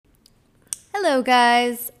Hello,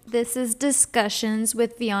 guys. This is Discussions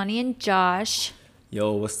with Vianney and Josh.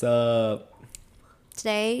 Yo, what's up?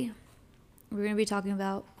 Today, we're going to be talking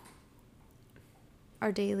about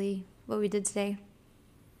our daily, what we did today.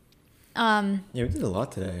 Yeah, we did a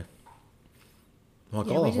lot today. Like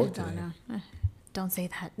all of work today. Don't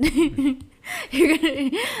say that.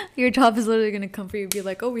 Your job is literally going to come for you and be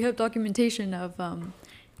like, oh, we have documentation of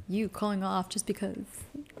you calling off just because,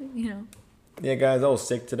 you know. Yeah, guys, I was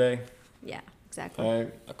sick today. Yeah, exactly.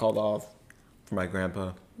 I called off for my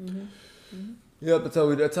grandpa. Yep, that's how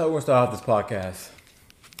we're going to start off this podcast.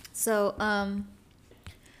 So,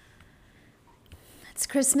 it's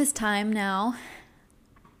Christmas time now,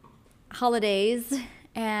 holidays,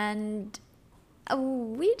 and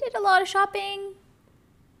we did a lot of shopping.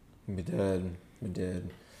 We did.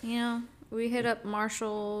 You know, we hit up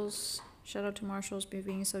Marshall's. Shout out to Marshall's for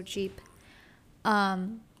being so cheap.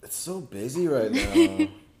 It's so busy right now.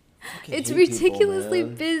 It's ridiculously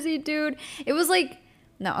busy, dude. It was like,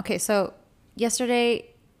 so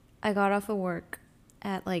yesterday I got off of work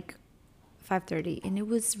at like 5:30 and it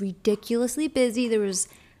was ridiculously busy. There was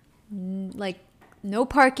like no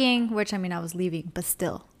parking, which I mean I was leaving, but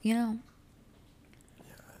still, you know.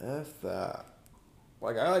 Yeah, F that.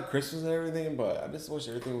 Like, I like Christmas and everything, but I just wish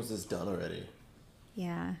everything was just done already.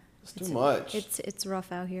 Yeah. It's too much. It's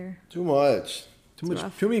rough out here. Too much.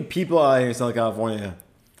 Too many people out here in Southern California.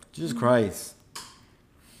 Jesus Christ.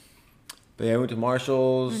 But yeah, we went to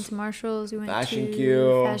Marshall's. We went Fashion to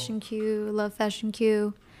Q. Fashion Q. Love Fashion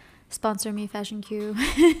Q. Sponsor me, Fashion Q.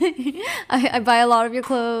 I buy a lot of your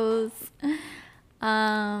clothes. We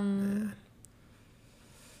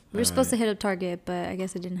were supposed to hit up Target, but I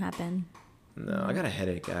guess it didn't happen. No, I got a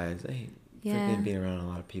headache, guys. I hate freaking being around a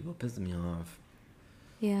lot of people. It pisses me off.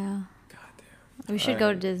 Yeah. Goddamn. We should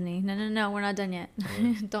go to Disney. No, we're not done yet.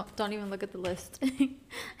 Don't even look at the list.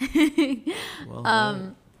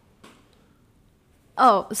 Well,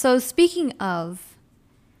 Oh, so speaking of,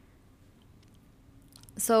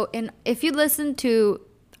 if you listen to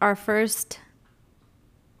our first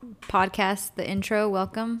podcast, the intro,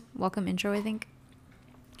 welcome intro, I think,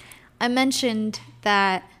 I mentioned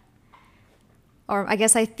that, or I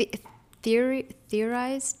guess I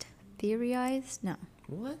theorized? No.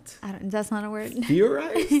 what? That's not a word.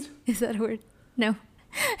 Theorized? Is that a word? No.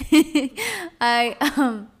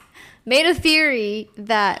 I made a theory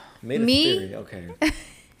that Theory, okay.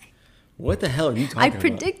 What the hell are you talking about? I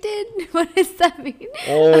predicted? What does that mean?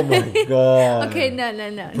 Oh my god. Okay, no.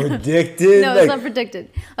 Predicted? No, it's not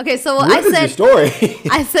predicted. Okay, so what I is said... your story?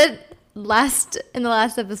 I said in the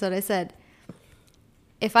last episode, I said,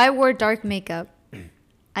 if I wore dark makeup,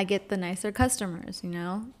 I get the nicer customers, you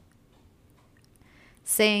know?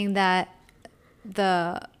 Saying that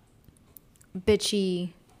the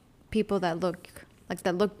bitchy people that look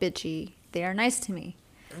bitchy, they are nice to me.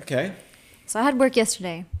 Okay. So I had work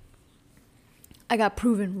yesterday. I got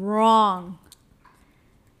proven wrong.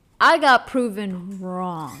 I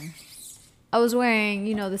was wearing,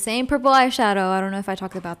 the same purple eyeshadow. I don't know if I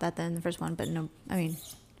talked about that then in the first one, but no, I mean,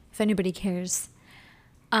 if anybody cares.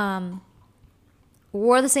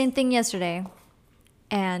 Wore the same thing yesterday,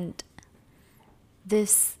 and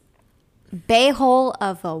this bay-hole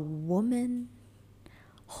of a woman,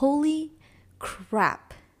 holy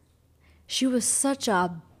crap. She was such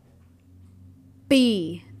a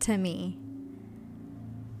bee to me.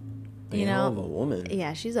 Bay-hole of a woman?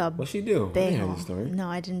 Yeah, she's a What'd she do? bay-hole. I didn't hear the story. No,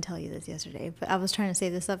 I didn't tell you this yesterday, but I was trying to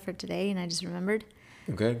save this up for today, and I just remembered.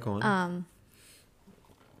 Okay, go on.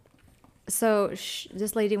 So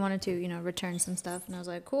this lady wanted to, return some stuff, and I was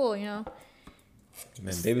like, cool,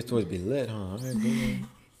 Man, baby stores be lit, huh? Right,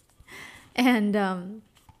 and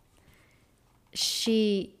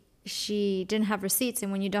she didn't have receipts,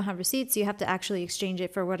 and when you don't have receipts, you have to actually exchange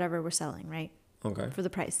it for whatever we're selling, right? Okay. For the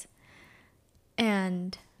price.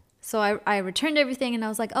 And so I returned everything, and I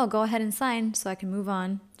was like, oh, go ahead and sign so I can move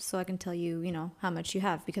on, so I can tell you, how much you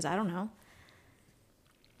have, because I don't know.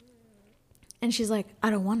 And she's like, I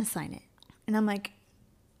don't want to sign it. And I'm like,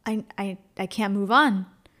 I can't move on.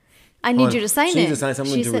 I need you to sign it. She needs to sign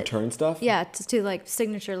something to return stuff? Yeah, to like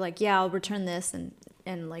signature, like, yeah, I'll return this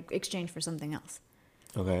and like exchange for something else.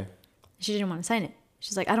 Okay. She didn't want to sign it.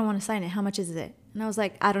 She's like, I don't want to sign it. How much is it? And I was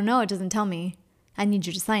like, I don't know. It doesn't tell me. I need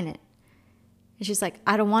you to sign it. And she's like,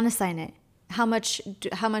 I don't want to sign it. How much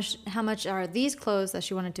are these clothes that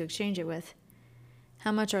she wanted to exchange it with?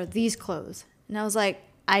 How much are these clothes? And I was like,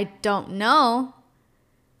 I don't know.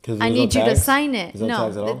 I need you to sign it. There's no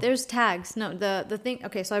tags at all? There's tags. No, the thing.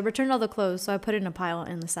 Okay, so I returned all the clothes, so I put it in a pile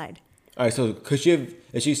in the side. All right, so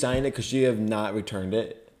if she signed it, could she have not returned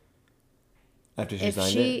it after she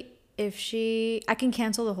signed it? I can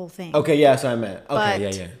cancel the whole thing. Okay, yeah, so I meant. Okay,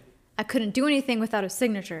 But yeah. I couldn't do anything without a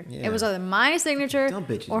signature. Yeah. It was either my signature Dumb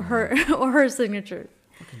bitches, or her signature.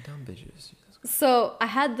 Fucking dumb bitches. So I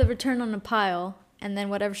had the return on a pile, and then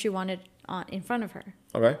whatever she wanted on in front of her.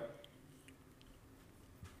 Okay.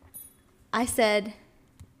 I said,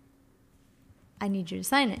 I need you to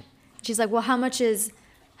sign it. She's like, well, how much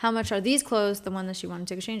are these clothes, the one that she wanted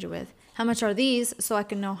to exchange it with? How much are these so I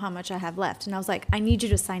can know how much I have left? And I was like, I need you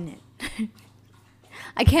to sign it.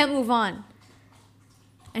 I can't move on.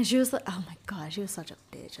 And she was like, oh my God, she was such a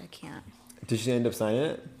bitch. I can't. Did she end up signing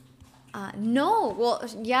it? No. Well,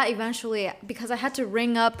 yeah, eventually, because I had to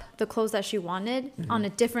ring up the clothes that she wanted on a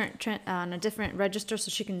different register so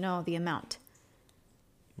she can know the amount.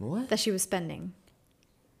 What? That she was spending.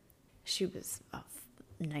 She was a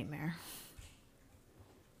nightmare.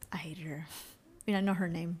 I hated her. I mean, I know her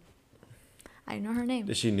name.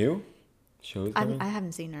 Is she new? I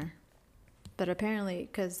haven't seen her. But apparently,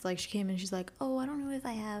 because like she came in, she's like, oh, I don't know if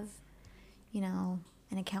I have, an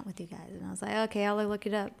account with you guys. And I was like, okay, I'll look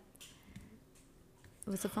it up.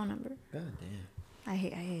 What's the phone number? God damn. I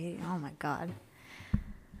hate, oh my God.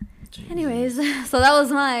 Jeez. Anyways, so that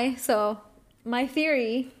was my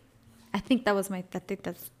theory. I think that's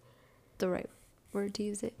the right word to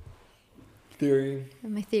use it. Theory.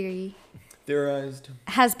 My theory. Theorized.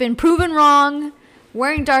 Has been proven wrong.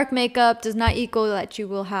 Wearing dark makeup does not equal that you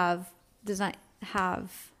will not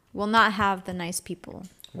have the nice people.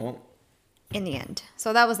 Well, in the end.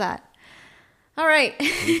 So that was that. All right.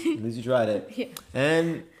 At least you tried it. Yeah.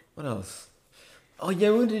 And what else? Oh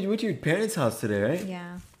yeah, we went to your parents' house today, right?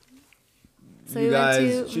 Yeah. So you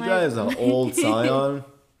guys, she drives an old Scion.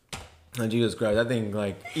 And Jesus Christ, that thing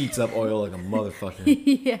like eats up oil like a motherfucker.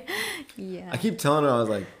 Yeah. I keep telling her, I was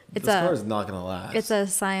like, this car is not gonna last. It's a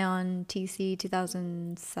Scion TC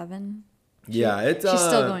 2007. Yeah, she's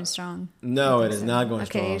still going strong. No, it is not going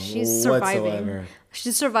strong. Okay, she's surviving. Whatsoever.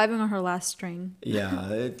 She's surviving on her last string.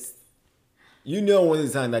 Yeah, it's one of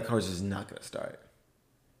the time that car's just not gonna start.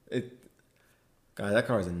 God, that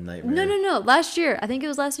car is a nightmare. No. Last year, I think it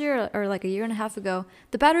was last year or like a year and a half ago,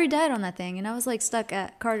 the battery died on that thing, and I was like stuck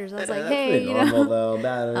at Carter's. I was like, hey, that's normal though.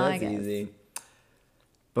 Battery, that's easy.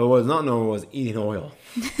 But what was not normal was eating oil.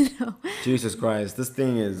 No. Jesus Christ, this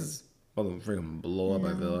thing is about to freaking blow up.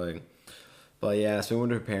 I feel like. But yeah, so we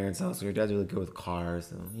went to her parents' house. Her dad's really good with cars,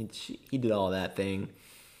 so he did all that thing.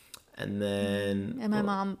 And then my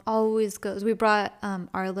mom always goes. We brought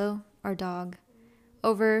Arlo, our dog,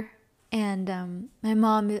 over, and my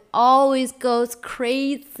mom always goes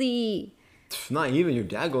crazy. Not even your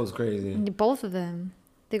dad goes crazy. And both of them,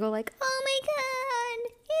 they go like, "Oh my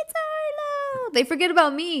God, it's Arlo!" They forget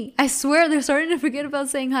about me. I swear, they're starting to forget about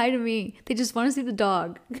saying hi to me. They just want to see the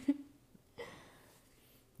dog.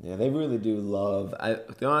 Yeah, they really do love.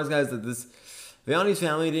 To be honest, guys, that Vianney's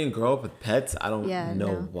family didn't grow up with pets. I don't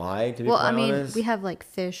know why, to be quite honest. We have like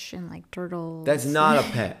fish and like turtles. That's not a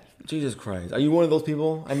pet. Jesus Christ. Are you one of those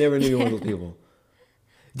people? I never knew you were one of those people.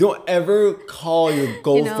 Don't ever call your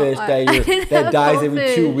goldfish that dies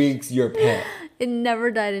every 2 weeks your pet. It never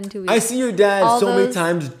died in 2 weeks. I see your dad so many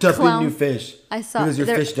times dumping new fish. I saw because your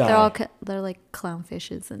fish died. They're like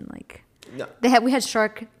clownfishes and like no. We had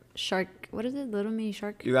shark. What is it? Little mini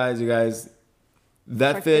shark. You guys.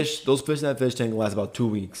 That fish, those fish in that fish tank last about 2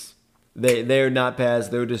 weeks. They're not pets.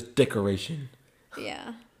 They're just decoration.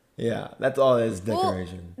 Yeah. Yeah, that's all it is,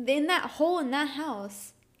 decoration. Well, in that hole in that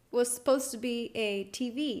house was supposed to be a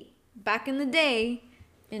TV back in the day,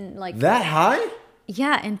 in like that high.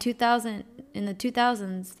 Yeah, in the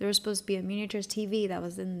 2000s, there was supposed to be a miniatures TV that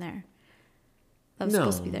was in there. That was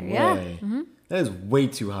supposed to be there. Way. Yeah. Mm-hmm. That is way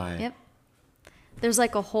too high. Yep. There's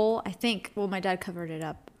like a hole, I think. Well, my dad covered it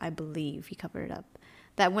up. I believe he covered it up.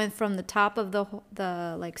 That went from the top of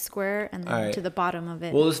the like square and then to the bottom of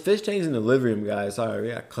it. Well, this fish tank's in the living room, guys. Sorry, we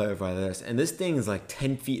gotta clarify this. And this thing is like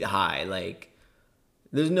 10 feet high. Like,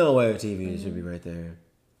 there's no way a TV should be right there.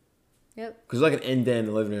 Yep. Because there's like an indent in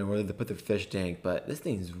the living room where they put the fish tank, but this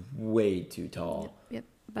thing's way too tall. Yep.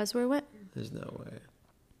 That's where it went. There's no way.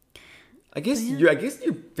 I guess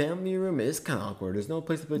your family room is kind of awkward. There's no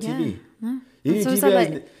place to put TV. No. Even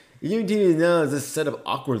TV now is just set up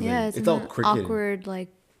awkwardly. Yeah, it's all crooked. Awkward like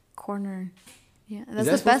corner. Yeah, that's is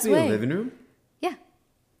that the best way. A living room? Yeah.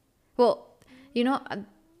 Well,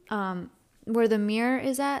 where the mirror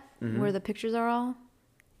is at, where the pictures are all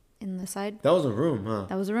in the side. That was a room, huh?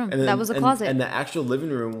 That was a room. That was a closet. And the actual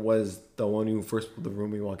living room was the one the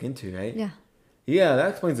room we walk into, right? Yeah. Yeah,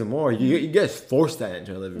 that explains it more. You guys forced that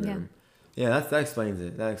into a living room. Yeah, that explains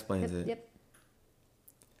it. That explains it. Yep.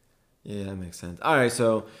 Yeah, that makes sense. All right,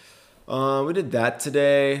 so We did that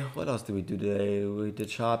today. What else did we do today? We did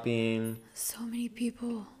shopping. So many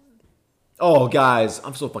people. Oh, guys,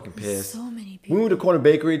 I'm so fucking pissed. So many people. We went to Corner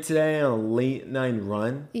Bakery today on a late night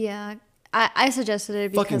run. Yeah. I suggested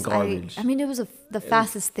it because fucking garbage. I mean, it was the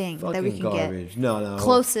fastest thing that we can garbage. get. No.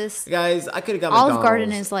 Closest. Guys, I could have got Olive McDonald's.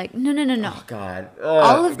 Garden is like, no. Oh, God.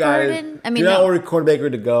 Olive guys, Garden? I mean, do not no. order Corner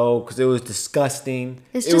Bakery to go because it was disgusting.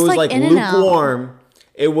 It's it just was like In-N-Out. lukewarm.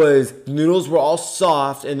 It was, the noodles were all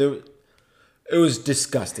soft and it was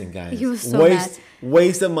disgusting, guys. He was so mad.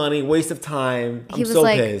 Waste of money, waste of time. He I'm was so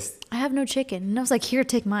like, pissed. I have no chicken. And I was like, here,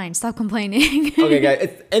 take mine. Stop complaining. Okay,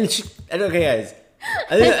 guys. Okay, guys.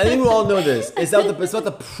 I think we all know this. It's about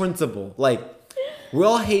the principle. Like, we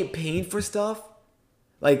all hate paying for stuff.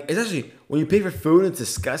 Like, especially when you pay for food, it's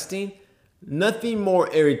disgusting. Nothing more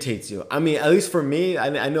irritates you. I mean, at least for me,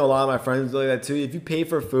 I know a lot of my friends do like that too. If you pay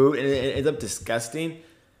for food and it ends up disgusting,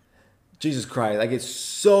 Jesus Christ, I get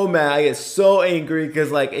so mad. I get so angry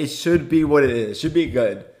because, like, it should be what it is. It should be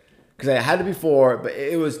good. Because I had it before, but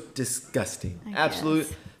it was disgusting.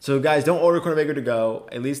 Absolutely. So, guys, don't order Corner Baker to go.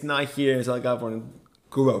 At least not here in Southern California.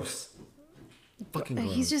 Gross. Fucking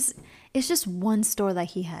gross. It's just one store that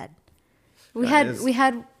he had. We had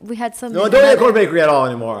some. No, don't eat Corner Bakery at all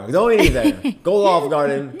anymore. Don't eat there. Go to Olive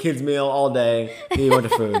Garden, kids meal all day. Eat a bunch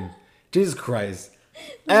of food. Jesus Christ.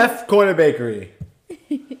 F Corner Bakery.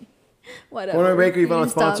 Whatever. Corner Bakery, if you want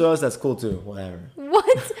to sponsor us, that's cool too. Whatever.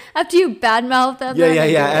 What? After you badmouth them? Yeah.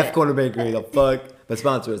 F Corner Bakery. The fuck. But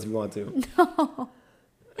sponsor us if you want to. No. All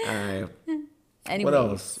right.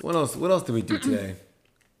 Anyways. What else did we do today?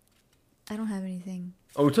 I don't have anything.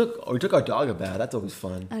 We took our dog a bath. That's always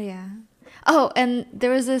fun. Oh yeah. Oh, and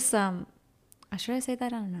there was this should I say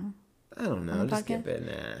that? I don't know. I don't know. Just skip it.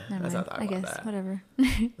 Nah. Never Let's mind. not talk I about guess that. whatever.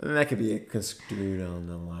 And that could be construed on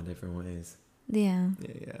a lot of different ways. Yeah.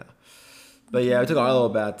 Yeah. But yeah, we took our little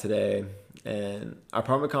bath today, and our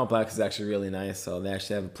apartment complex is actually really nice. So they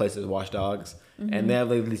actually have places to wash dogs, and they have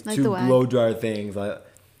like these two blow dryer things, like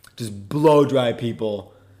just blow dry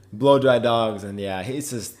people, blow dry dogs, and yeah,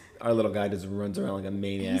 he's just our little guy just runs around like a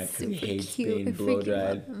maniac because he hates being blow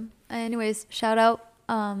dried. Anyways, shout out,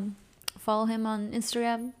 follow him on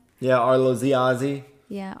Instagram. Yeah, Arlo Z Ozzy.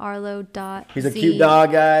 Yeah, Arlo dot. He's a cute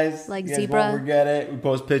dog, guys. Like you guys zebra. Won't forget it. We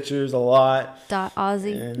post pictures a lot. Dot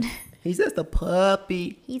Ozzy. And he's just a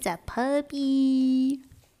puppy. He's a puppy.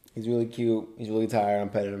 He's really cute. He's really tired. I'm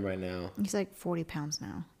petting him right now. He's like 40 pounds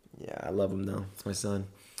now. Yeah, I love him though. It's my son.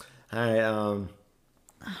 All right.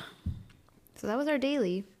 So that was our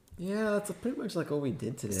daily. Yeah, that's pretty much like what we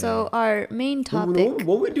did today. So our main topic.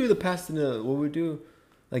 What we do the past what we do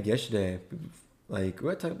like yesterday? Like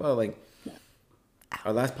we're talking about like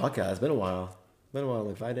our last podcast. It's been a while.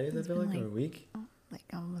 Like 5 days. I feel like or a week. Like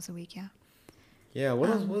almost a week, yeah. Yeah.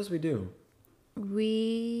 What else? What else we do?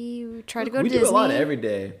 We try to go to Disney. We do a lot every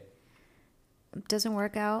day. Doesn't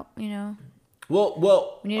work out, you know.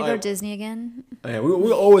 Well. We need to go to Disney again. Yeah,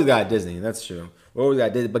 we always got Disney. That's true. We always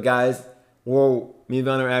got Disney. But guys, me and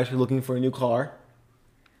Vianney are actually looking for a new car.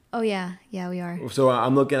 Oh yeah, we are. So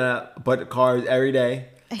I'm looking at cars every day.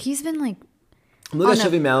 He's been like. I'm looking at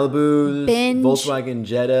Chevy Malibus, Volkswagen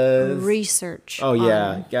Jettas. Research. Oh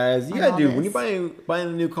yeah, guys, you gotta do when you're buying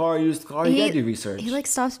a new car, used car. You gotta do research. He like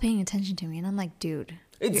stops paying attention to me, and I'm like, dude.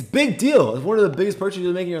 It's a big deal. It's one of the biggest purchases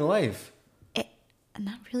you make in your life.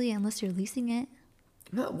 Not really, unless you're leasing it.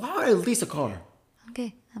 No, why would I lease a car?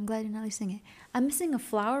 Okay, I'm glad you're not leasing it. I'm missing a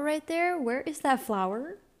flower right there. Where is that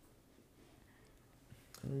flower?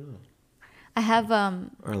 I don't know. I have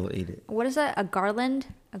I'll eat it. What is that? A garland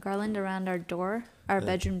around our door, our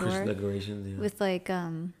bedroom door. Christmas decorations, yeah. With like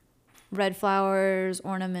red flowers,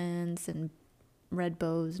 ornaments, and red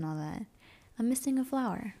bows and all that. I'm missing a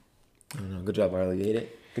flower. I don't know. Good job, Arlie. You ate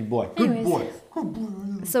it. Good boy. Anyways, Good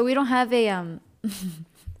boy. So we don't have a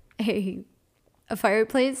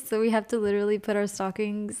fireplace, so we have to literally put our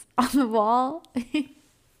stockings on the wall.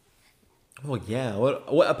 Oh yeah.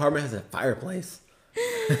 What apartment has a fireplace?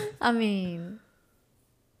 I mean,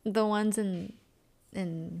 the ones in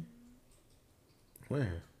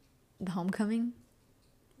where? The Homecoming.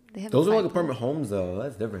 They have. Those are like apartment homes, though.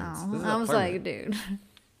 That's different. Oh, I was like, dude.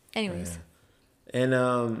 Anyways. Yeah.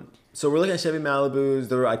 And so we're looking at Chevy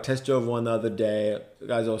Malibus. I test drove one the other day. The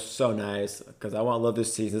guys are so nice because I love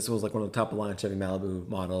this season. This was like one of the top of the line Chevy Malibu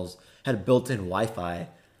models. Had built-in Wi-Fi.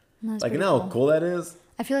 Like, you know how cool that is?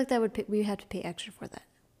 I feel like we had to pay extra for that.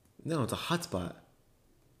 No, it's a hotspot.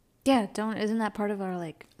 Yeah, isn't that part of our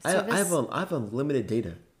like service? I have unlimited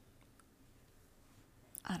data.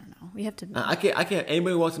 I don't know. We have to. I can't.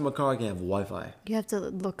 Anybody who walks in my car, I can have Wi-Fi. You have to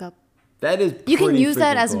look up. That is. You can use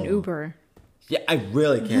that as cool. an Uber. Yeah, I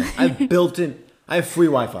really can. I have free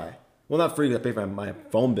Wi-Fi Well, not free because I pay for my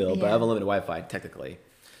phone bill, but I have unlimited Wi-Fi technically.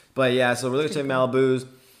 But yeah, so we're looking at Malibus.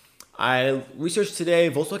 I researched today,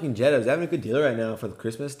 Volkswagen Jetta is having a good deal right now for the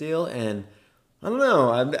Christmas deal, and I don't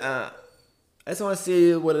know. I just want to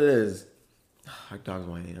see what it is. Our dog's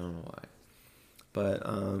whining. I don't know why, but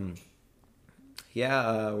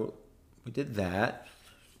yeah, we did that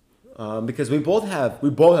because we both have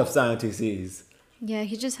Scion TCs. Yeah,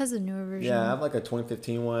 he just has a newer version. Yeah, I have like a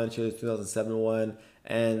 2015 one. She has a 2007 one,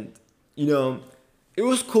 and you know, it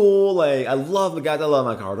was cool. Like I love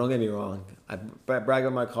my car. Don't get me wrong. I brag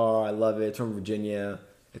on my car. I love it. It's from Virginia.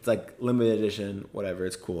 It's like limited edition, whatever.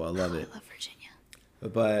 It's cool. I love it. I love Virginia.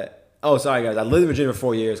 But sorry guys. I lived in Virginia for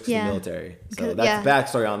 4 years because of the military. So that's the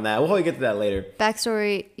backstory on that. We'll probably get to that later.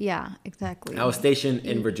 Backstory, yeah, exactly. I was stationed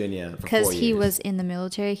in Virginia for 4 years. Because he was in the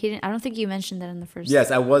military. I don't think you mentioned that in the first.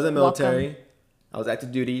 Yes, I was in the military. Welcome. I was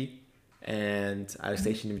active duty, and I was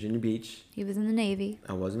stationed in Virginia Beach. He was in the Navy.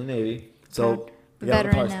 I was in the Navy. So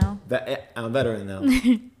veteran now. I'm a veteran now.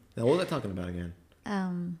 Now, what was I talking about again?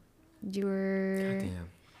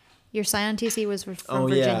 Your Scion TC was from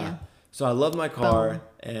Virginia. Yeah. So I love my car,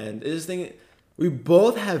 and this thing, we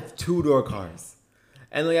both have 2-door cars,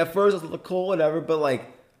 and like at first it was cool, whatever. But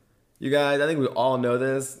like, you guys, I think we all know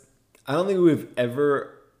this. I don't think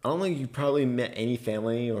you probably met any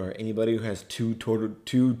family or anybody who has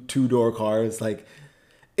two-door cars. Like,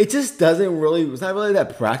 it just doesn't really. It's not really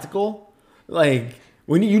that practical. Like.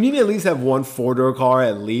 When you need to at least have one 4-door car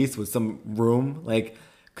at least with some room, like,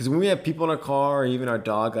 because when we have people in our car or even our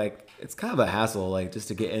dog, like, it's kind of a hassle, like, just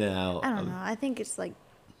to get in and out. I don't know. I think it's like,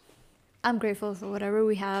 I'm grateful for whatever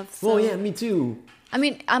we have. So. Well, yeah, me too. I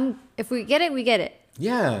mean, if we get it, we get it.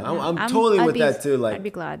 Yeah, I'm totally with that too. Like, I'd be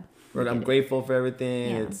glad. I'm grateful for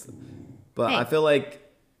everything. Yeah. But I feel like,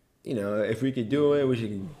 you know, if we could do it, we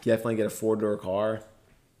should definitely get a 4-door car.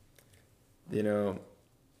 You know,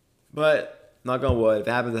 but. Knock on wood. If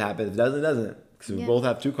it happens, it happens. If it doesn't, it doesn't. Because we both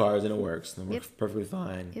have 2 cars and it works. And it works perfectly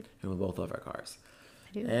fine. Yep. And we both love our cars.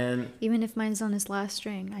 I do. And even if mine's on its last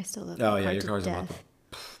string, I still love it. Oh, yeah. Your car's about to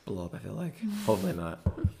blow up, I feel like. Hopefully not.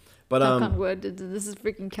 But, knock on wood. This is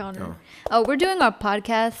freaking counter. Oh, we're doing our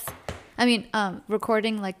podcast. I mean,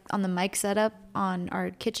 recording like on the mic setup on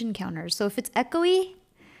our kitchen counter. So if it's echoey,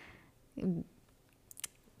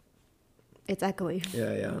 it's echoey.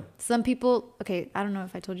 Yeah. Some people, I don't know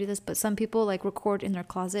if I told you this, but some people like record in their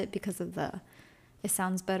closet because of it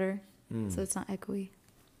sounds better. So it's not echoey.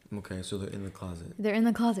 Okay, so they're in the closet. They're in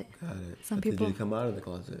the closet. Got it. Some people. Did you come out of the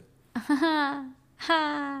closet?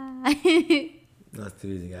 That's too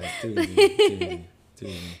easy, guys. Too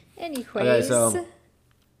easy. Anyways. Okay, so.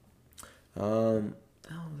 So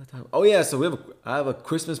I have a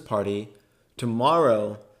Christmas party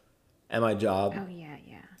tomorrow at my job. Oh, yeah.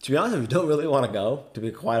 To be honest, I don't really want to go, to be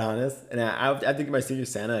quite honest. And I have to give my Secret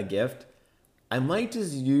Santa a gift. I might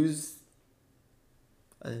just use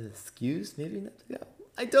an excuse, maybe not to go.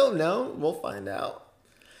 I don't know. We'll find out.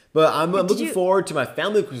 But I'm looking forward to my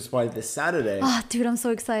family Christmas party this Saturday. Oh, dude, I'm so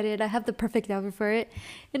excited. I have the perfect outfit for it.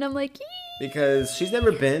 And I'm like, yee! Because she's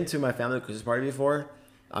never been to my family Christmas party before.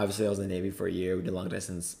 Obviously, I was in the Navy for a year. We did long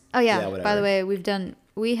distance. Oh, yeah. By the way,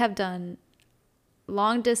 we have done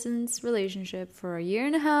long distance relationship for a year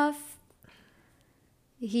and a half.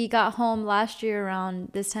 He got home last year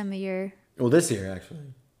around this time of year. Well, this year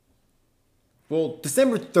actually. Well,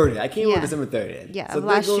 December 30th. I came over December 30th. Yeah, so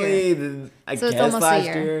last year. I guess last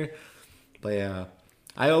year. But yeah,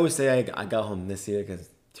 I always say I got home this year because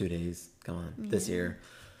 2 days. Come on, this year.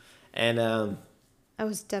 And I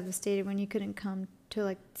was devastated when you couldn't come to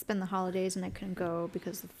like spend the holidays, and I couldn't go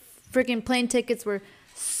because the freaking plane tickets were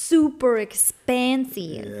super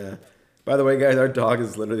expensive. Yeah. By the way, guys, our dog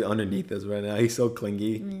is literally underneath us right now. He's so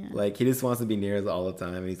clingy. Yeah. Like, he just wants to be near us all the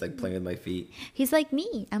time. And he's like playing with my feet. He's like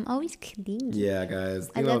me. I'm always clingy. Yeah,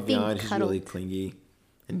 guys. I love Vianney. She's really clingy.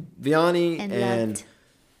 And Vianney and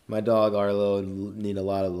my dog Arlo need a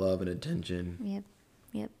lot of love and attention.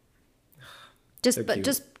 Yep.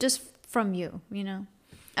 Just from you, you know.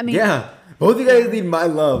 I mean, yeah. Both of you guys need my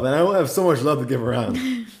love, and I don't have so much love to give around.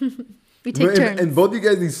 We take turns. And both of you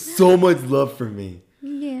guys need so much love from me.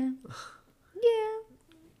 Yeah.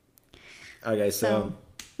 Okay, so.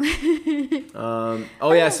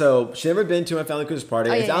 So she's never been to my family Christmas party.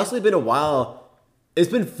 It's honestly been a while. It's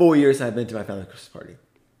been 4 years since I've been to my family Christmas party.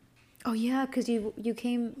 Oh yeah, because you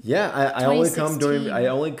came. Yeah, I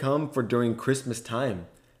only come for during Christmas time.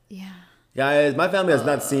 Yeah. Guys, my family has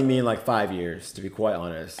not seen me in like 5 years, to be quite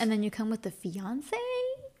honest. And then you come with the fiance,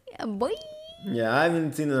 boy. Yeah, I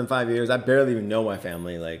haven't seen them in 5 years. I barely even know my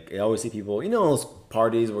family. Like, I always see people, you know, those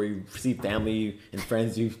parties where you see family and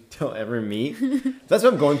friends you don't ever meet. That's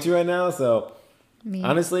what I'm going to right now. So, Me.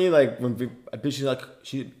 Honestly, like when I bet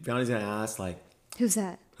Vianney's gonna ask like, Who's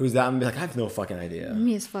that? Who's that? I'm gonna be like, I have no fucking idea.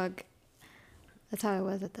 Me as fuck. That's how I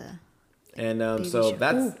was at the. And baby so show.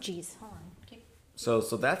 that's. Oh, jeez. Hold on. Okay. So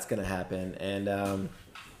that's gonna happen, and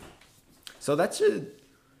so that should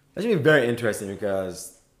be very interesting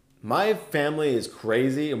because my family is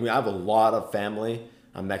crazy, and I have a lot of family.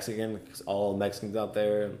 I'm Mexican, because all Mexicans out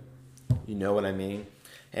there, you know what I mean.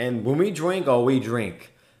 And when we drink, we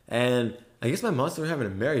drink. And I guess my mom's having a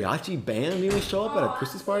mariachi band maybe show up at a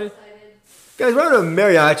Christmas party. Guys, we're having a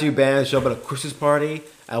mariachi band show up at a Christmas party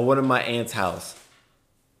at one of my aunt's house.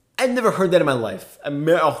 I've never heard that in my life. A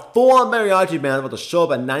full-on mariachi band about to show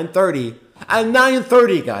up at 9:30. At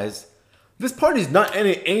 9:30, guys. This party's not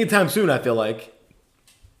ending anytime soon, I feel like.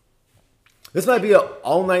 This might be an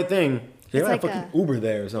all-night thing. You got a fucking Uber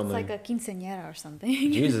there or something. It's like a quinceañera or something.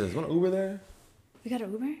 Jesus, want an Uber there? We got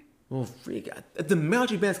an Uber? Well, freak. The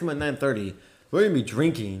mariachi band's coming at 9:30. We're going to be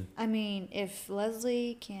drinking. I mean, if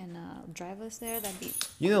Leslie can drive us there, that'd be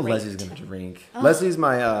You know great. Leslie's going to drink. Oh. Leslie's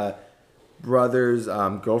my brother's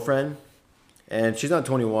girlfriend. And she's not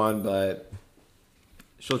 21, but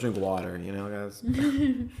she'll drink water, you know, guys?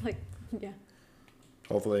 Like, yeah.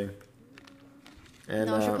 Hopefully. And,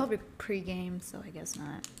 no, she'll probably pre-game, so I guess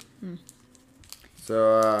not.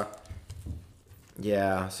 So,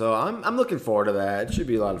 yeah. So I'm looking forward to that. It should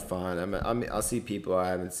be a lot of fun. I'll see people I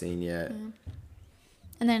haven't seen yet. Yeah.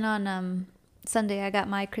 And then on Sunday, I got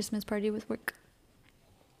my Christmas party with work.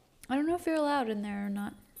 I don't know if you're allowed in there or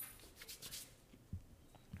not.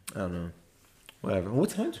 I don't know. Whatever.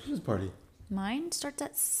 What time's Christmas party? Mine starts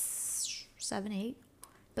at 7, 8.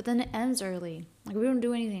 But then it ends early. Like, we don't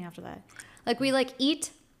do anything after that. Like, we, like,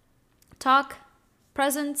 eat, talk,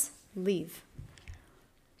 presents, leave.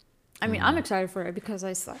 I mean, I'm excited for it because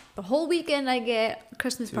the whole weekend I get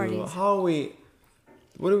Christmas parties.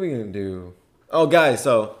 What are we going to do? Oh, guys,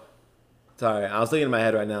 so, sorry, I was thinking in my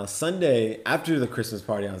head right now. Sunday, after the Christmas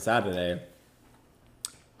party on Saturday,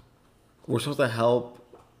 we're supposed to help.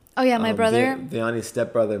 Oh, yeah, my brother. Vianney's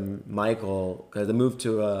stepbrother, Michael, because they moved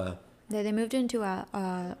to they moved into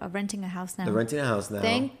a renting a house now. They're renting a house now.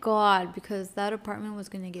 Thank God, because that apartment was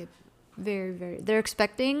going to get very, very... They're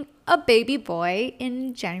expecting a baby boy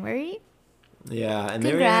in January. Yeah, and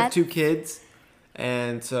they're going to have 2 kids.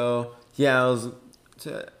 And so, yeah, it's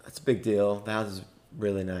a big deal. The house is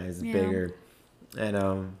really nice. It's bigger.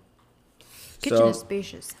 And, kitchen is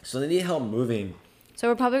spacious. So they need help moving. So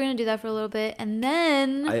we're probably going to do that for a little bit. And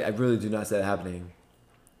then... I really do not see that happening.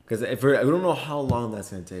 Because we don't know how long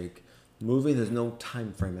that's going to take. Moving, there's no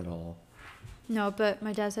time frame at all. No, but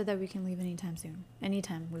my dad said that we can leave anytime soon.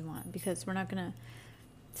 Anytime we want. Because we're not going to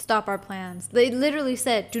stop our plans. They literally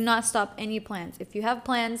said, do not stop any plans. If you have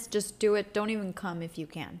plans, just do it. Don't even come if you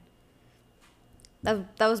can. That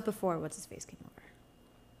was before What's-His-Face came over.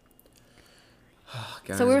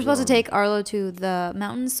 Guys, so we were supposed to take Arlo to the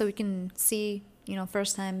mountains so we can see,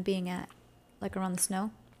 first time being at, like, around the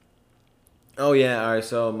snow. Oh, yeah. All right.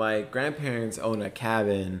 So my grandparents own a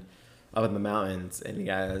cabin up in the mountains. And you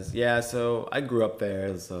guys, so I grew up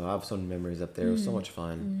there. So I have some memories up there. It was so much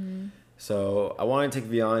fun. Mm-hmm. So I wanted to take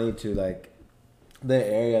Vianney to, like, the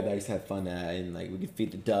area that I used to have fun at. And, like, we could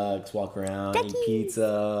feed the ducks, walk around, eat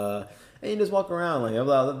pizza. And you just walk around. Like,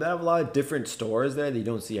 they have a lot of different stores there that you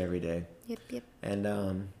don't see every day. Yep. And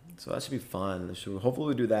so that should be fun. Hopefully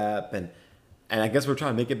we do that. And I guess we're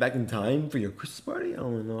trying to make it back in time for your Christmas party. I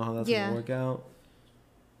don't know how that's going to work out.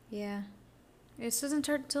 Yeah. It doesn't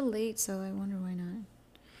start till late, so I wonder why not.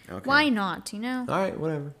 Okay. Why not, All right,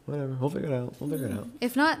 whatever. We'll figure it out.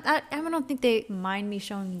 If not, I don't think they mind me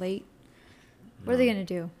showing late. What are they going to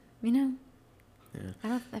do? Yeah.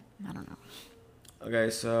 I don't know. Okay,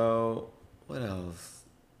 so what else?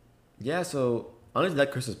 Yeah, so honestly,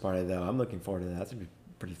 that Christmas party, though, I'm looking forward to that. That's going to be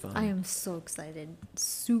pretty fun. I am so excited.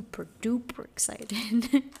 Super duper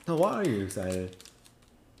excited. No, why are you excited?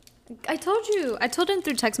 I told him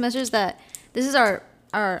through text message that this is our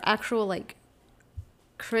actual, like,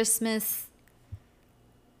 Christmas,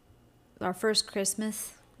 our first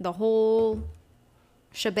Christmas, the whole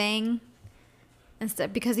shebang.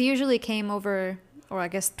 Instead, because he usually came over, or I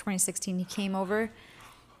guess 2016 he came over,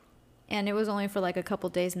 and it was only for like a couple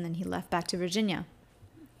days, and then he left back to Virginia.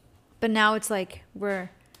 But now it's like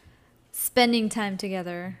we're spending time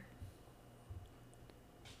together.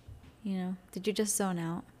 Did you just zone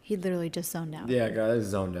out? He literally just zoned out. Yeah, guys,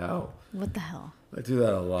 zoned out. What the hell? I do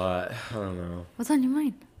that a lot. I don't know. What's on your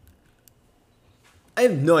mind? I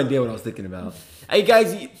have no idea what I was thinking about. Hey,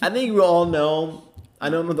 guys, I think we all know. I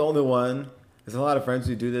know I'm not the only one. There's a lot of friends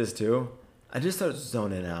who do this too. I just start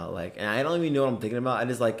zoning out, and I don't even know what I'm thinking about. I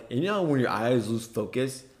just when your eyes lose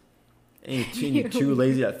focus, and you're too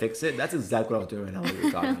lazy to fix it. That's exactly what I was doing right now. What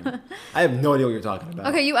you're talking. I have no idea what you're talking about.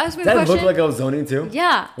 Okay, you asked me a question. question. Did that look like I was zoning too?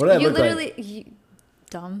 Yeah. What did I look like? You,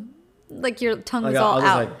 dumb. Like your tongue was all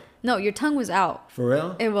out. Like, no, your tongue was out. For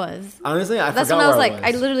real? It was. Honestly, That's forgot when I was where like,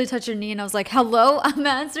 I literally touched your knee and I was like, hello, I'm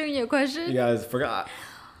answering your question. You guys forgot.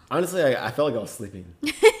 Honestly, I felt like I was sleeping.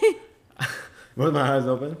 With my eyes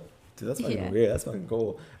open. Dude, that's fucking weird. That's fucking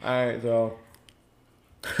cool. All right, so.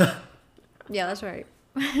 Yeah, that's right.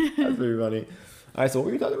 That's pretty funny. All right, so what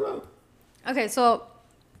were you talking about? Okay, so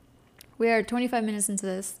we are 25 minutes into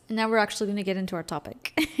this, and now we're actually going to get into our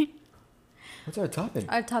topic. What's our topic?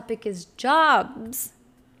 Our topic is jobs.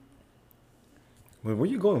 Where are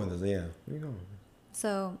you going with this? Yeah, where are you going with this?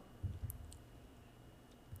 So,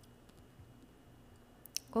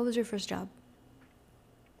 what was your first job?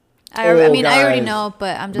 I mean, guys, I already know,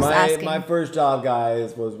 but I'm just asking. My first job,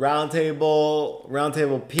 guys, was Round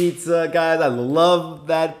Table Pizza, guys. I love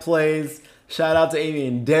that place. Shout out to Amy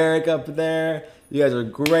and Derek up there. You guys are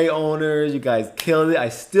great owners. You guys killed it. I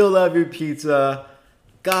still love your pizza.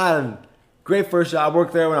 God, great first job. I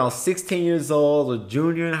worked there when I was 16 years old.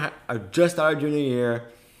 I just started junior year.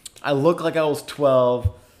 I looked like I was 12.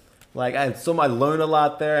 Like I learned a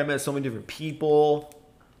lot there. I met so many different people.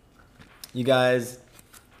 You guys.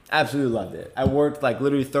 Absolutely loved it. I worked like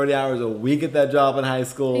literally 30 hours a week at that job in high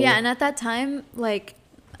school. Yeah, and at that time, like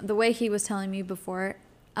the way he was telling me before,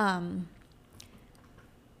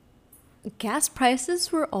 gas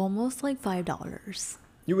prices were almost like $5.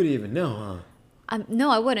 You wouldn't even know, huh? No,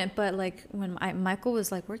 I wouldn't. But like when Michael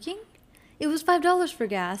was like working, it was $5 for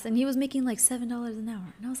gas, and he was making like $7 an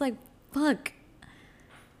hour, and I was like, "Fuck."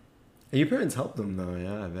 And your parents helped him though,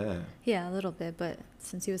 yeah, I bet. Yeah, a little bit, but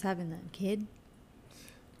since he was having that kid.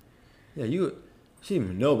 Yeah, she didn't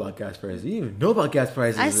even know about gas prices. You didn't even know about gas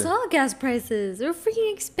prices. I saw gas prices. They were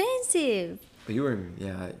freaking expensive. But you were,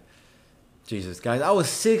 Jesus, guys. I was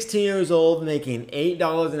 16 years old making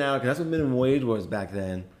 $8 an hour, because that's what minimum wage was back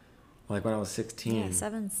then. Like when I was 16. Yeah,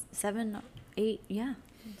 7, 8, yeah.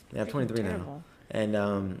 Yeah, I'm 23 now.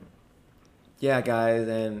 And, yeah, guys,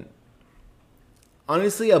 and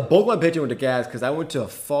honestly, a bulk of my paycheck went to gas, because I went to a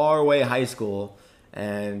faraway high school,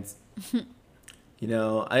 and... You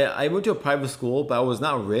know, I went to a private school, but I was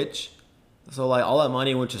not rich. So, like, all that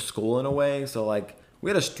money went to school in a way. So, like,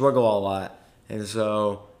 we had to struggle a lot. And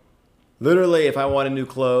so, literally, if I wanted new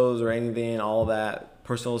clothes or anything, all that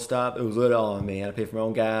personal stuff, it was literally all on me. I had to pay for my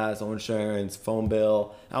own gas, own insurance, phone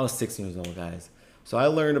bill. I was 16 years old, guys. So, I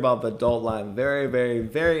learned about the adult life very, very,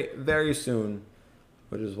 very, very soon,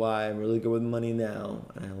 which is why I'm really good with money now.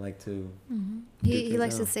 And I like to... Mm-hmm. He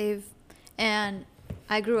likes to save. And...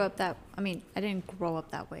 I didn't grow up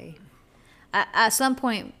that way. At some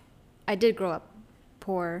point, I did grow up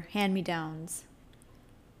poor, hand-me-downs.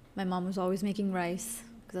 My mom was always making rice,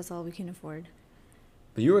 because that's all we can afford.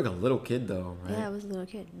 But you were like a little kid, though, right? Yeah, I was a little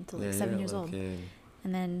kid until like 7 years old. Kid.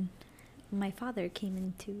 And then my father came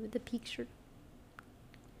into the picture,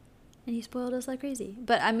 and he spoiled us like crazy.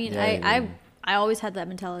 But, I mean, I always had that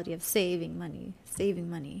mentality of saving money.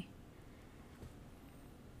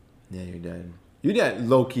 Yeah, your dad. Your dad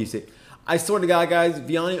low-key said. I swear to God, guys,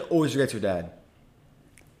 Vianney always forgets your dad.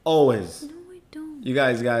 Always. No, I don't. You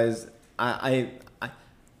guys,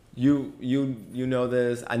 you know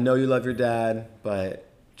this. I know you love your dad, but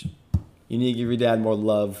you need to give your dad more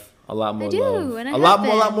love. A lot more love. And I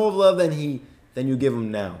lot more love than you give him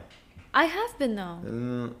now. I have been,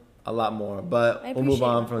 though. A lot more. But we'll move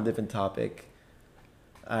on from a different topic.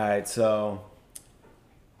 All right, so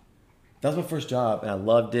that was my first job, and I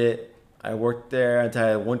loved it. I worked there until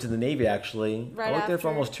I went to the Navy, actually. I worked there for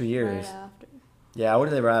almost 2 years. Right after. Yeah, I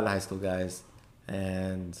went there right out of high school, guys.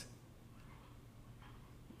 And,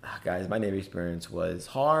 guys, my Navy experience was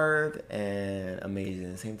hard and amazing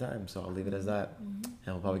at the same time. So I'll leave it as that. Mm-hmm. And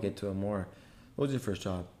we'll probably get to it more. What was your first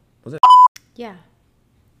job? Was it? Yeah.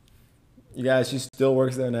 You guys, she still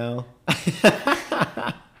works there now.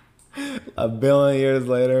 A billion years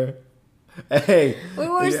later. Hey, we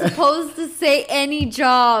weren't supposed to say any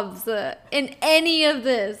jobs in any of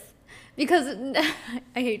this because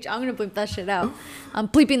I hate you. I'm gonna bleep that shit out. I'm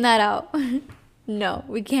bleeping that out. No,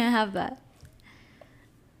 we can't have that.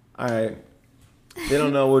 All right. They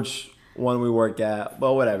don't know which one we work at,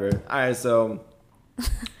 but whatever. All right, so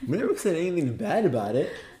we never said anything bad about it.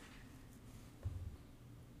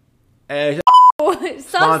 Hey,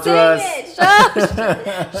 stop saying it. Shush.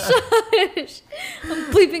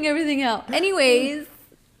 I'm bleeping everything out. Anyways,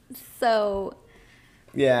 so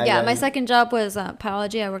yeah. My second job was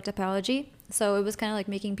Parology. I worked at Parology, so it was kind of like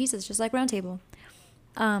making pizzas, just like Round Table.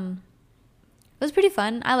 It was pretty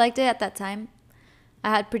fun. I liked it at that time. I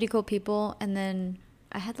had pretty cool people, and then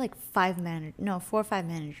I had like 4 or 5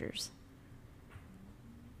 managers.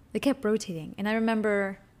 They kept rotating, and I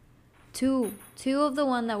remember two of the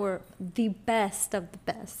one that were the best of the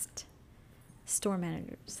best store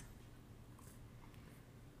managers.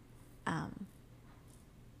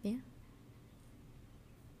 Yeah.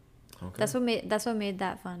 Okay. That's what made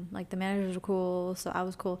that fun. Like the managers were cool, so I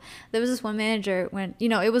was cool. There was this one manager when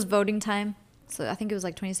it was voting time, so I think it was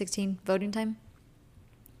like 2016 voting time.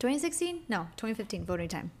 2016? No, 2015 voting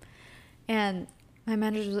time. And my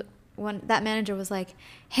manager was like,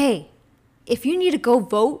 "Hey, if you need to go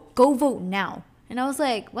vote now." And I was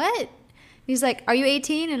like, "What?" He's like, "Are you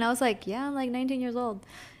 18?" And I was like, "Yeah, I'm like 19 years old."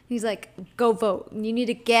 He's like, "Go vote. You need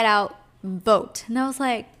to get out and vote." And I was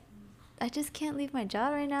like, "I just can't leave my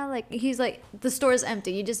job right now." Like, he's like, "The store's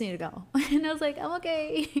empty. You just need to go." And I was like, "I'm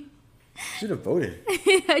okay." Should have voted.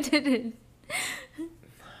 I didn't.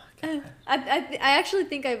 I actually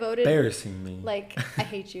think I voted. Embarrassing me. Like, I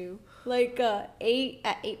hate you. Like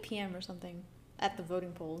 8 p.m. or something at the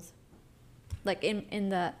voting polls. Like in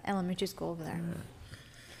the elementary school over there.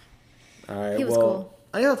 Yeah. All right. He was cool.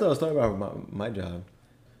 I gotta tell a story about my job.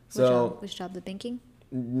 Which job? The banking?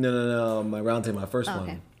 No. My round table, my first one.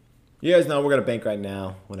 Okay. You guys know we're gonna bank right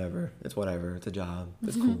now. Whatever. It's whatever. It's a job.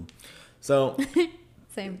 It's cool. So.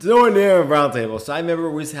 Same. It's nowhere near a round table. So I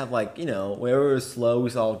remember we used to have like, whenever it was slow, we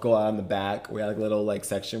used to all go out in the back. We had like a little like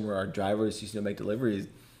section where our drivers used to make deliveries.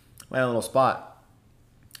 We had a little spot.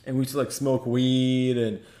 And we used to like smoke weed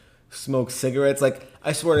and smoke cigarettes. Like,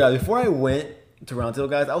 I swear to God, before I went to round table,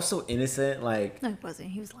 guys, I was so innocent. Like, No, he wasn't.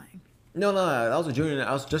 He was lying. No, I was a junior.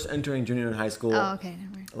 I was just entering junior in high school. Oh, okay.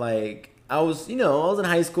 Never mind. Like, I was in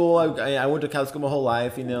high school. I went to Catholic school my whole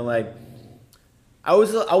life, like. I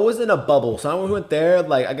was in a bubble, so when we went there,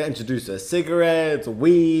 like, I got introduced to cigarettes,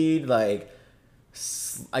 weed, like,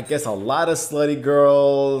 I guess a lot of slutty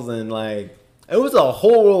girls, and like, it was a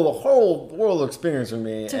whole world experience for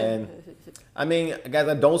me. And I mean, guys,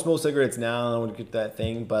 I don't smoke cigarettes now. I don't want to get that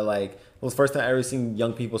thing, but like, it was the first time I ever seen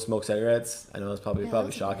young people smoke cigarettes. I know it's probably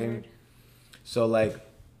shocking. Weird. So like,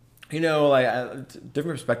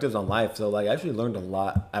 different perspectives on life. So like, I actually learned a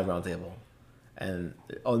lot at Round Table. And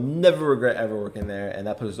I'll never regret ever working there. And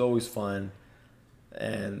that place was always fun.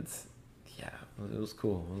 And yeah, it was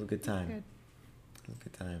cool. It was a good time. Good. It was a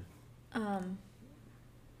good time.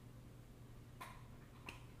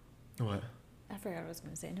 What? I forgot what I was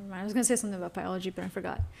going to say. Never mind. I was going to say something about biology, but I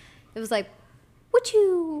forgot. It was like, what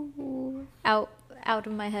you out of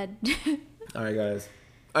my head. All right, guys.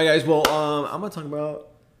 Well, I'm gonna talk about,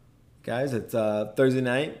 guys. It's Thursday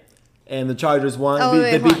night. And the Chargers won.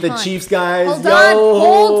 They beat the Chiefs, guys.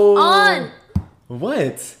 Hold on.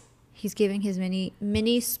 What? He's giving his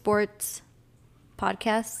mini sports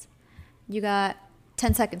podcast. You got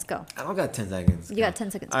 10 seconds. Go. I don't got 10 seconds. You got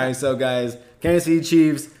 10 seconds. All right, so guys, Kansas City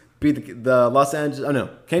Chiefs beat the Los Angeles. Oh no,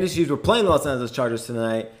 Kansas City Chiefs were playing the Los Angeles Chargers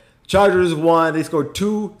tonight. Chargers won. They scored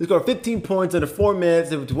 15 points in 4 minutes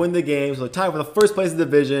to win the game. So they're tied for the first place in the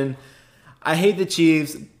division. I hate the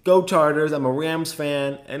Chiefs. Go Chargers. I'm a Rams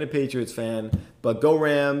fan and a Patriots fan. But go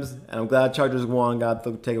Rams. And I'm glad Chargers won. Got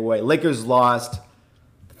to take it away. Lakers lost.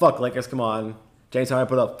 Fuck Lakers. Come on. James Harden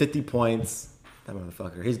put up 50 points. That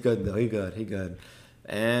motherfucker. He's good, though. He good.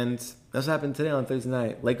 And that's what happened today on Thursday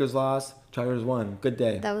night. Lakers lost. Chargers won. Good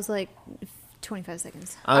day. That was like 25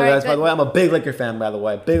 seconds. All right, guys, by the way, I'm a big Laker fan, by the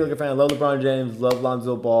way. Big Laker fan. Love LeBron James. Love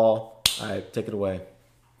Lonzo Ball. All right, take it away.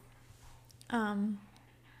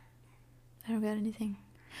 I don't got anything.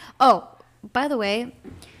 Oh, by the way,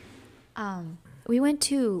 we went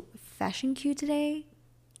to Fashion Q today,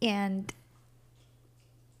 and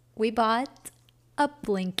we bought a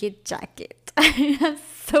blanket jacket. I'm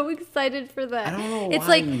so excited for that. I don't know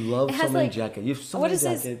why you love so many jackets. You have so many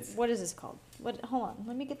jackets. What is this called? Hold on.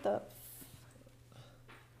 Let me get the...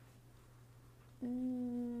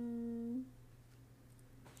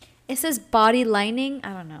 It says body lining.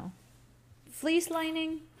 I don't know. Fleece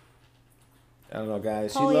lining. I don't know,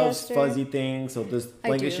 guys. Polyester. She loves fuzzy things. So this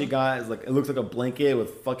blanket she got is like, it looks like a blanket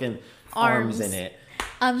with fucking arms in it.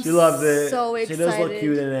 She loves it. So excited. She does look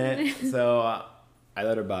cute in it. So I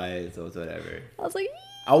let her buy it. So it's whatever. I was like,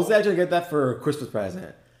 I was actually gonna get that for her Christmas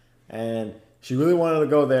present, and she really wanted to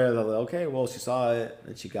go there. I was like, okay, well, she saw it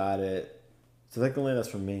and she got it. So technically, that's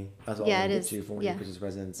from me. That's all I'm gonna get you for one of your Christmas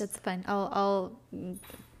presents. That's fine. I'll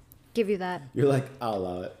give you that. You're like, I'll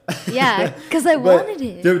allow it. Yeah, because I wanted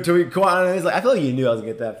it. To be quite honest, I feel like you knew I was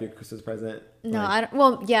gonna get that for your Christmas present. No, I don't.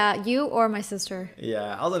 Well, yeah, you or my sister.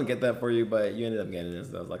 Yeah, I was gonna get that for you, but you ended up getting it.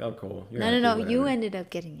 So I was like, oh, cool. No. You ended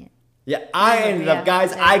up getting it. Yeah, I ended up,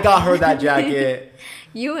 guys. I got her that jacket.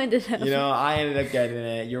 You ended up. I ended up getting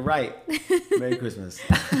it. You're right. Merry Christmas.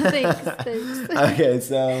 Thanks. Okay,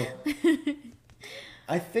 so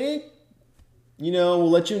I think, we'll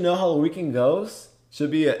let you know how the weekend goes.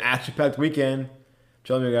 Should be an action-packed weekend.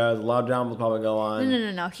 Trust me, guys. A lot of drama will probably go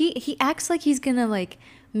on. No. He acts like he's gonna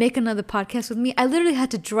make another podcast with me. I literally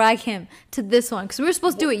had to drag him to this one because we were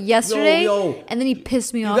supposed to do it yesterday, and then he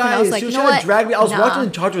pissed me off, and I was like, what? Drag me. I was watching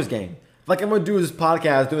the Chargers game. Like, I'm gonna do this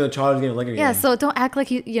podcast doing the Chargers game, Lakers game. Yeah, so don't act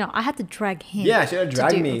like I had to drag him. Yeah, she had to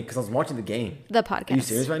drag me because I was watching the game. The podcast. Are you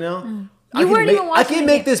serious right now? You weren't even watching. I can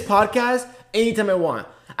make this podcast anytime I want.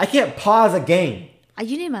 I can't pause a game.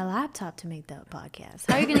 You need my laptop to make the podcast.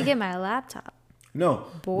 How are you gonna get my laptop? No,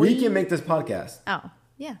 we can make this podcast. Oh,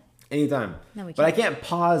 yeah. Anytime. No, we can't. But I can't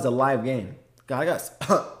pause a live game. God, I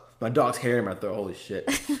got my dog's hair in my throat. Holy shit.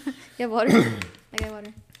 You have water? I got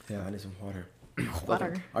water. Yeah, I need some water.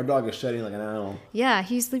 Water. Our dog is shedding like an animal. Yeah,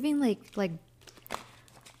 he's leaving like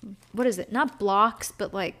what is it? Not blocks,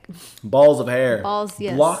 but like balls of hair. Balls,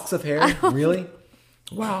 yes. Blocks of hair? Really?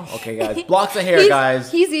 Wow. Okay, guys. Blocks of hair,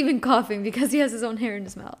 guys. He's even coughing because he has his own hair in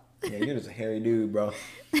his mouth. Yeah, you're just a hairy dude, bro.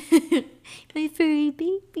 My furry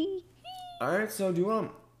baby. All right, so do you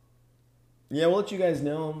want? Yeah, we'll let you guys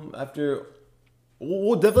know after.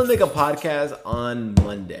 We'll definitely make a podcast on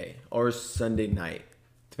Monday or Sunday night.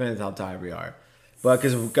 Depends how tired we are. But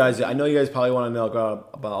because, guys, I know you guys probably want to know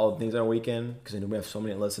about all the things on the weekend because I know we have so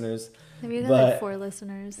many listeners. We got like 4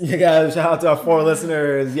 listeners. Yeah, guys, shout out to our 4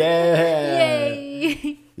 listeners. Yeah.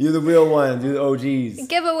 Yay. You're the real ones. You're the OGs.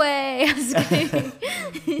 Giveaway. I'm just kidding.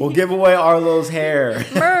 We'll give away Arlo's hair.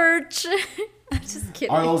 Merch. I'm just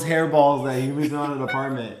kidding. Arlo's hair balls that he was on an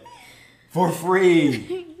apartment. For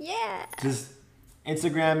free. Yeah. Just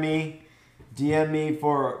Instagram me. DM me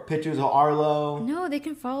for pictures of Arlo. No, they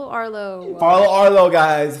can follow Arlo. Follow Arlo,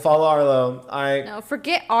 guys. Follow Arlo. All right. No,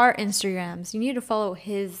 forget our Instagrams. You need to follow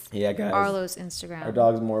his. Yeah, guys. Arlo's Instagram. Our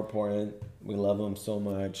dog's more important. We love him so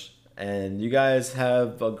much. And you guys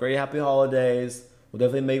have a great happy holidays. We'll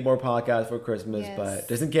definitely make more podcasts for Christmas. Yes. But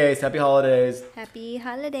just in case, happy holidays. Happy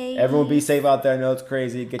holidays. Everyone be safe out there. I know it's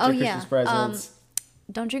crazy. Get your Christmas presents.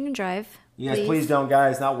 Don't drink and drive. Yes, please don't,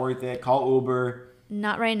 guys. Not worth it. Call Uber.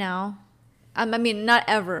 Not right now. I mean, not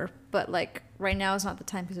ever, but like right now is not the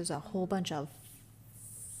time because there's a whole bunch of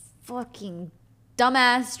fucking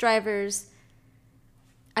dumbass drivers.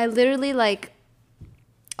 I literally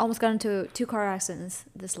almost got into 2 car accidents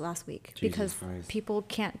this last week because people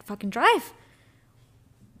can't fucking drive.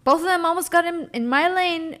 Both of them almost got in my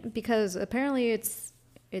lane because apparently it's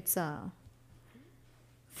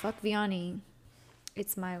fuck Vianney.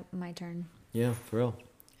 It's my turn. Yeah, for real.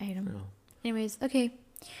 I hate him. Anyways, okay.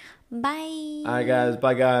 Bye. All right, guys.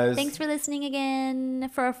 Bye, guys. Thanks for listening again.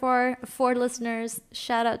 For our four listeners,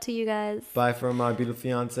 shout out to you guys. Bye from my beautiful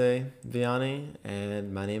fiance, Vianney.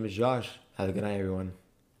 And my name is Josh. Have a good night, everyone.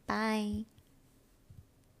 Bye.